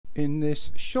In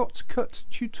this Shotcut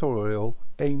tutorial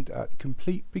aimed at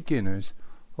complete beginners,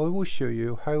 I will show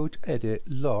you how to edit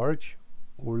large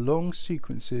or long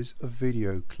sequences of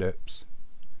video clips.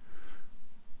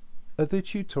 Other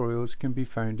tutorials can be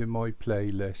found in my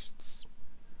playlists.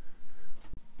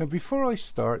 Now before I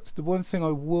start, the one thing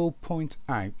I will point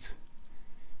out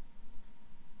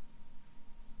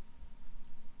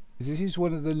is this is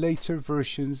one of the later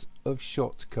versions of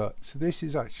Shotcut. So this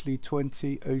is actually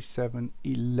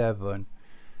 2007-11.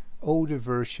 Older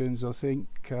versions, I think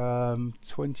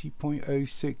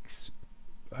 20.06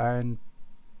 and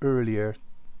earlier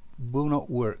will not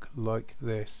work like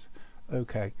this.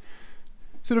 Okay,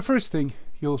 so the first thing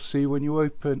you'll see when you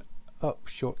open up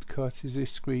Shotcut is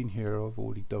this screen here. I've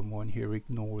already done one here,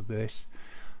 ignore this.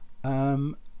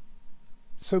 So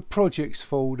projects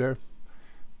folder,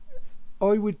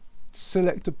 I would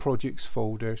select a projects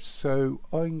folder, so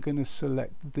I'm going to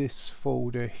select this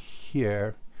folder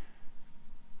here.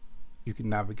 You can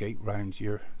navigate around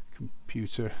your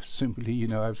computer, simply you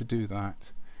know how to do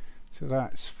that, so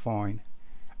that's fine.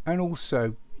 And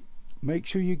also make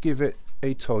sure you give it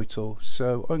a title,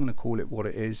 so I'm going to call it what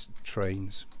it is,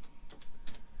 trains,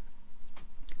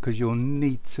 because you'll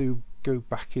need to go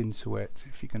back into it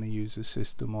if you're going to use the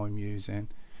system I'm using.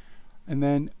 And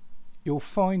then you'll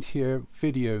find here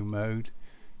video mode.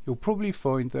 You'll probably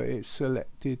find that it's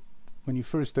selected when you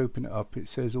first open it up. It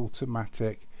says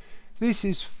automatic. This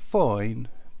is fine,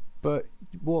 but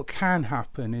what can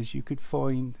happen is you could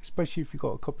find, especially if you've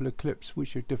got a couple of clips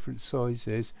which are different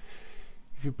sizes,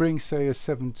 if you bring say a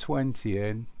 720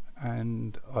 in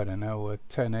and I don't know a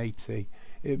 1080,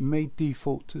 it may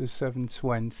default to the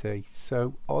 720.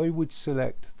 So I would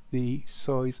select the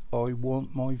size I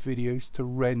want my videos to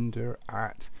render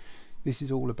at. This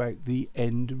is all about the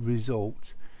end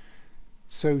result.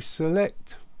 So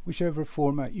select whichever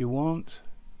format you want.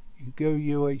 You can go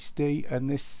UHD, and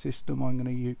this system I'm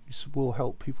going to use will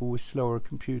help people with slower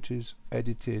computers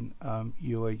editing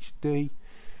UHD.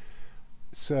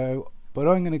 So, but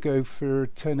I'm going to go for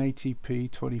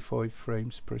 1080p 25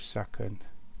 frames per second.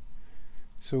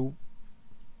 So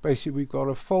basically we've got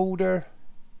a folder,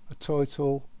 a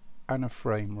title and a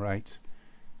frame rate.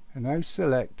 And now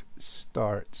select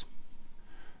start.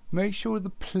 Make sure the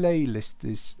playlist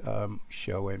is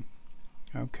showing.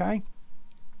 Okay.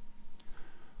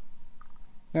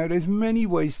 Now there's many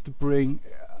ways to bring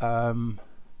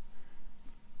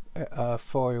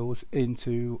files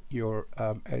into your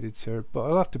editor, but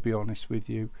I'll have to be honest with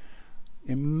you.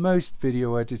 In most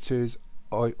video editors,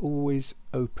 I always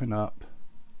open up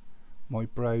my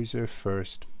browser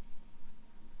first.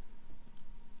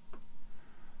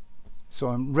 So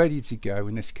I'm ready to go.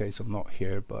 In this case I'm not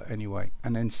here, but anyway,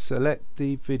 and then select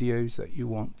the videos that you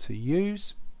want to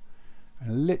use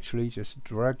and literally just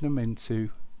drag them into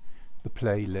the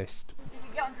playlist.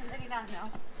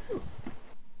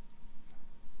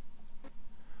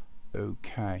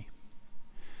 Okay,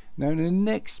 now the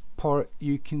next part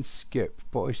you can skip,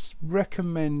 but I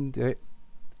recommend it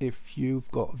if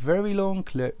you've got very long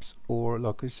clips, or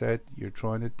like I said, you're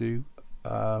trying to do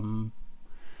 4K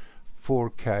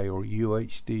or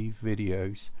UHD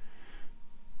videos.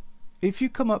 If you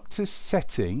come up to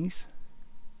settings,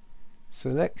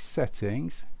 select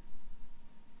settings,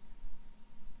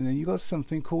 and then you've got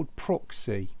something called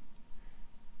proxy.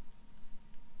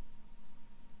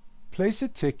 Place a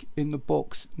tick in the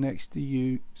box next to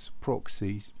use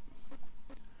proxies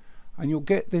and you'll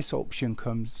get this option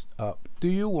comes up. Do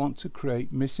you want to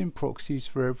create missing proxies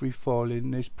for every file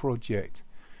in this project?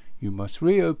 You must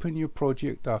reopen your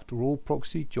project after all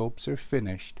proxy jobs are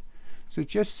finished. So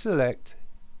just select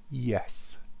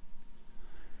yes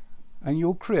and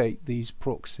you'll create these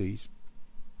proxies.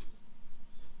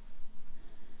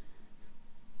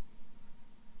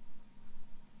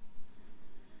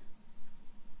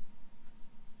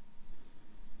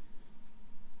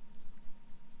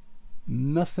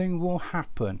 Nothing will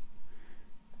happen.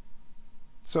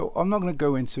 So I'm not going to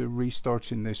go into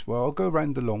restarting this. Well, I'll go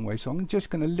around the long way. So I'm just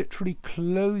going to literally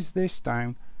close this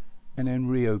down and then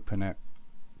reopen it.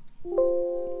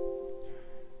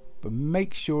 But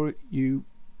make sure you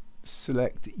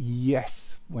select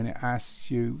yes when it asks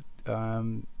you,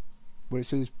 where it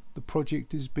says the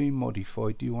project is being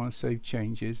modified. Do you want to save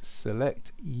changes?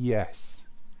 Select yes.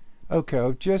 Okay,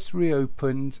 I've just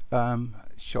reopened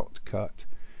Shotcut.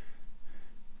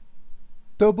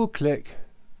 Double click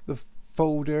the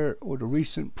folder or the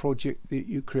recent project that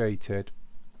you created.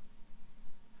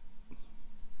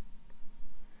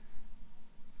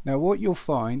 Now what you'll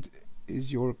find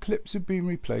is your clips have been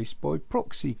replaced by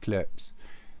proxy clips.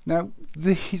 Now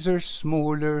these are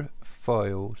smaller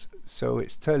files, so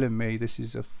it's telling me this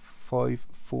is a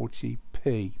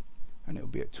 540p and it'll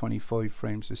be at 25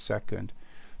 frames a second.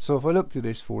 So if I looked at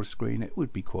this full screen, it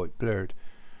would be quite blurred,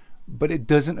 but it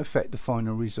doesn't affect the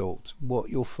final result. What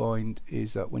you'll find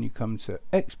is that when you come to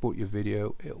export your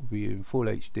video, it'll be in full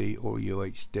HD or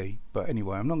UHD. But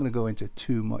anyway, I'm not going to go into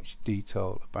too much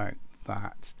detail about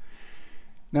that.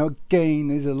 Now again,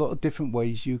 there's a lot of different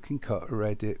ways you can cut or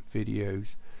edit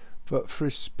videos, but for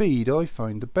speed I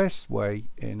find the best way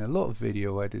in a lot of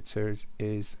video editors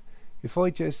is if I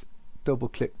just double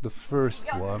click the first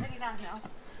one.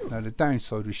 Now the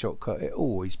downside with Shotcut, it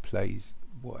always plays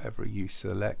whatever you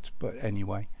select, but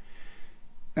anyway.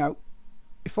 Now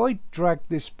if I drag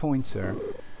this pointer,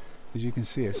 as you can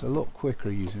see it's a lot quicker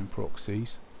using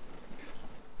Proxies.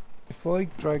 If I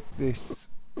drag this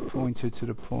pointer to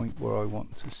the point where I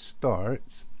want to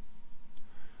start,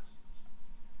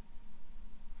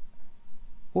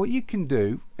 what you can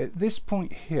do at this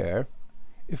point here,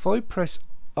 if I press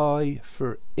I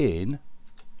for in,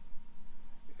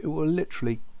 it will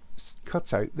literally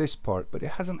cut out this part, but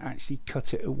it hasn't actually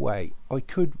cut it away. I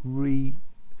could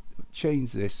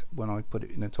change this when I put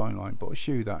it in a timeline, but I'll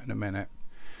show you that in a minute.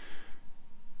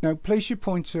 Now place your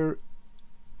pointer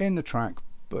in the track,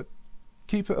 but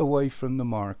keep it away from the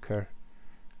marker.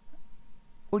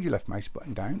 Hold your left mouse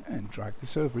button down and drag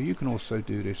this over. You can also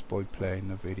do this by playing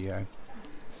the video.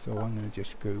 So I'm going to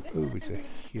just go over to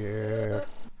here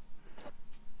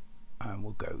and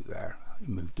we'll go there. It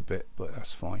moved a bit, but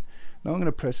that's fine. Now I'm going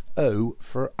to press O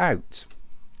for out.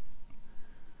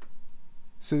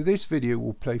 So this video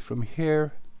will play from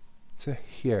here to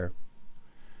here.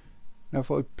 Now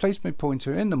if I place my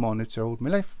pointer in the monitor, hold my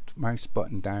left mouse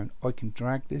button down, I can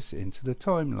drag this into the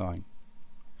timeline.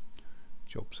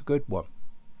 Job's a good one.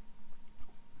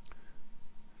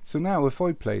 So now if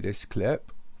I play this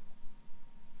clip,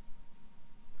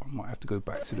 I might have to go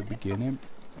back to the beginning.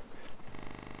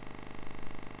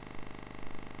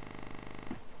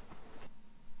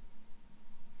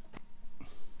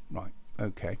 Right,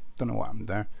 okay, don't know what happened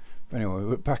there. But anyway,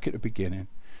 we're back at the beginning.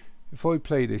 If I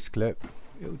play this clip,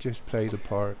 it'll just play the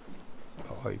part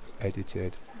that I've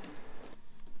edited.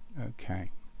 Okay,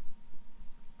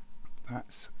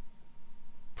 that's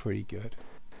pretty good.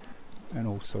 And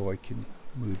also I can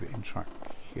move it in track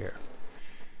here.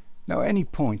 Now at any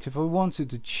point, if I wanted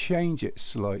to change it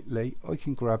slightly, I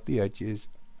can grab the edges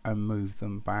and move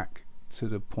them back to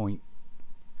the point,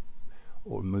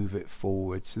 or move it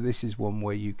forward. So this is one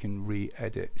way you can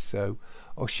re-edit. So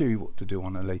I'll show you what to do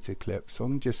on a later clip. So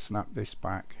I'm going to just snap this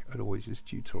back. Otherwise this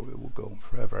tutorial will go on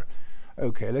forever.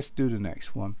 Okay, let's do the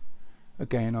next one.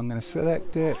 Again, I'm going to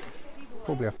select it.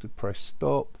 Probably have to press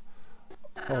stop.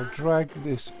 I'll drag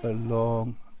this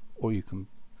along, or you can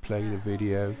play the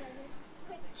video.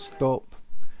 Stop.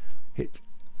 Hit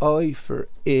I for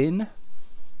in.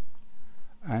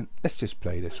 And let's just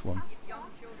play this one.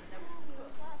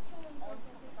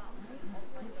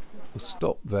 We'll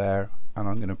stop there and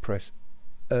I'm going to press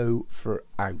O for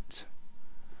out,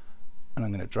 and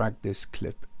I'm going to drag this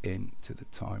clip into the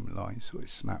timeline so it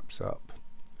snaps up.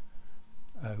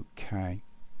 Okay,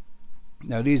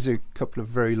 now these are a couple of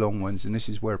very long ones, and this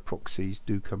is where proxies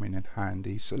do come in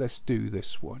handy. So let's do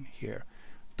this one here.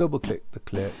 Double click the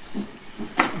clip.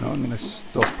 Now I'm going to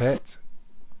stop it.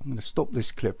 I'm going to stop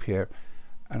this clip here,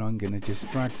 and I'm going to just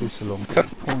drag this along to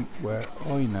the point where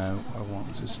I know I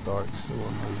want to start. So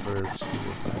I'm over to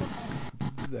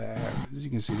about there. As you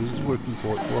can see, this is working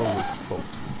quite well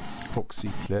with proxy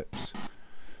clips.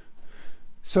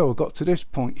 So I got to this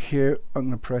point here. I'm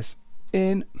going to press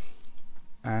in,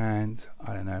 and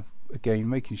I don't know, again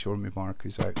making sure my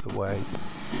marker's out of the way.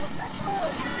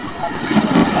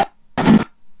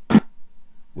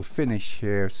 We'll finish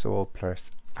here, so I'll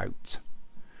press out.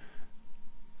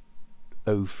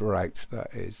 O for out,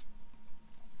 that is.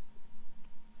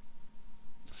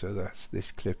 So that's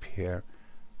this clip here.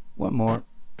 One more,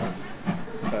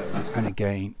 and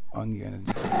again I'm going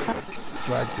to just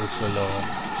drag this along.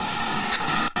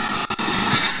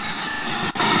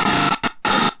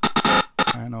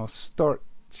 And I'll start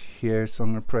here, so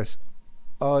I'm going to press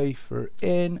I for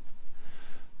in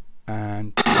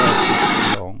and drag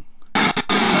this along.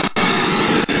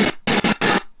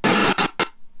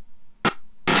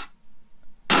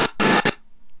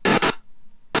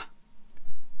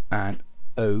 And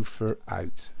O for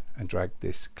out, and drag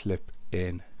this clip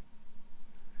in.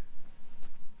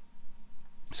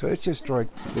 So let's just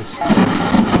drag this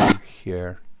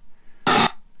here.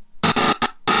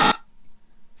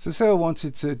 So say I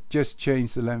wanted to just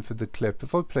change the length of the clip.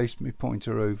 If I place my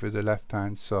pointer over the left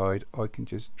hand side, I can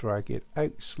just drag it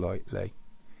out slightly.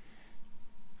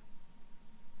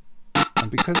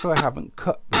 And because I haven't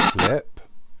cut the clip,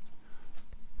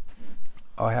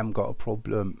 I haven't got a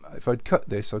problem. If I'd cut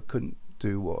this, I couldn't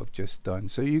do what I've just done.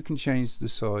 So you can change the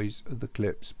size of the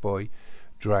clips by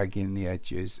dragging the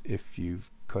edges if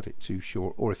you've cut it too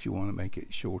short, or if you want to make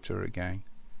it shorter again.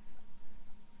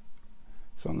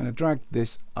 So I'm going to drag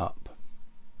this up.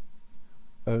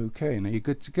 Okay, now you're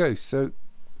good to go. So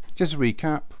just a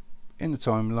recap, in the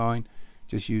timeline,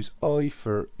 just use I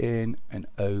for in and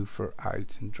O for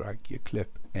out and drag your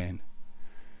clip in.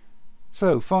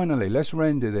 So finally, let's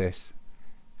render this.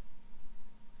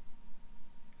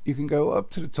 You can go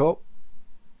up to the top,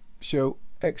 show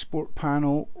export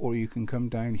panel, or you can come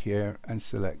down here and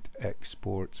select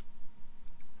export.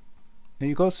 Now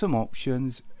you've got some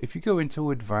options. If you go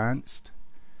into advanced,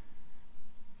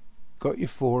 got your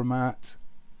format.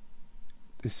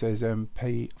 This says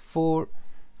MP4.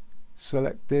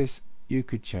 Select this. You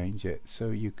could change it, so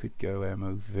you could go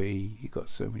MOV. You've got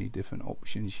so many different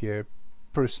options here.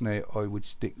 Personally, I would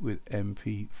stick with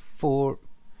MP4.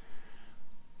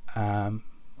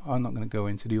 I'm not going to go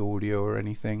into the audio or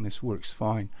anything. This works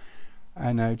fine.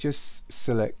 And now just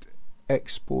select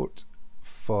export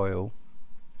file,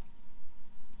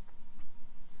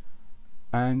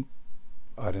 and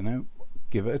I don't know,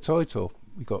 give it a title.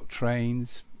 We got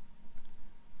trains.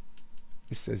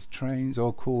 It says trains.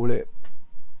 I'll call it.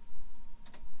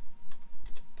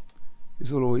 This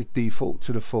will always default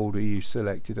to the folder you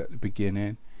selected at the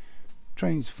beginning.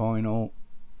 Trains final.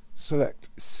 Select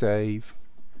save,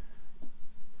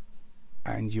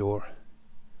 and your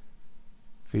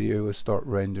video will start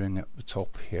rendering at the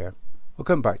top here. I'll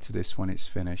come back to this when it's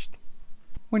finished.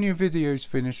 When your video is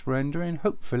finished rendering,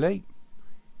 hopefully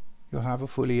you'll have a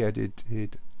fully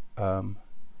edited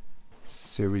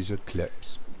series of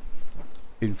clips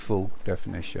in full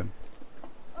definition.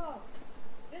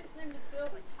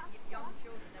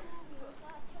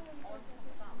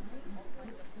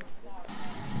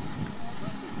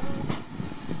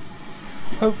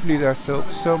 Hopefully that's helped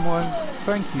someone.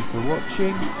 Thank you for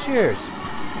watching. Cheers.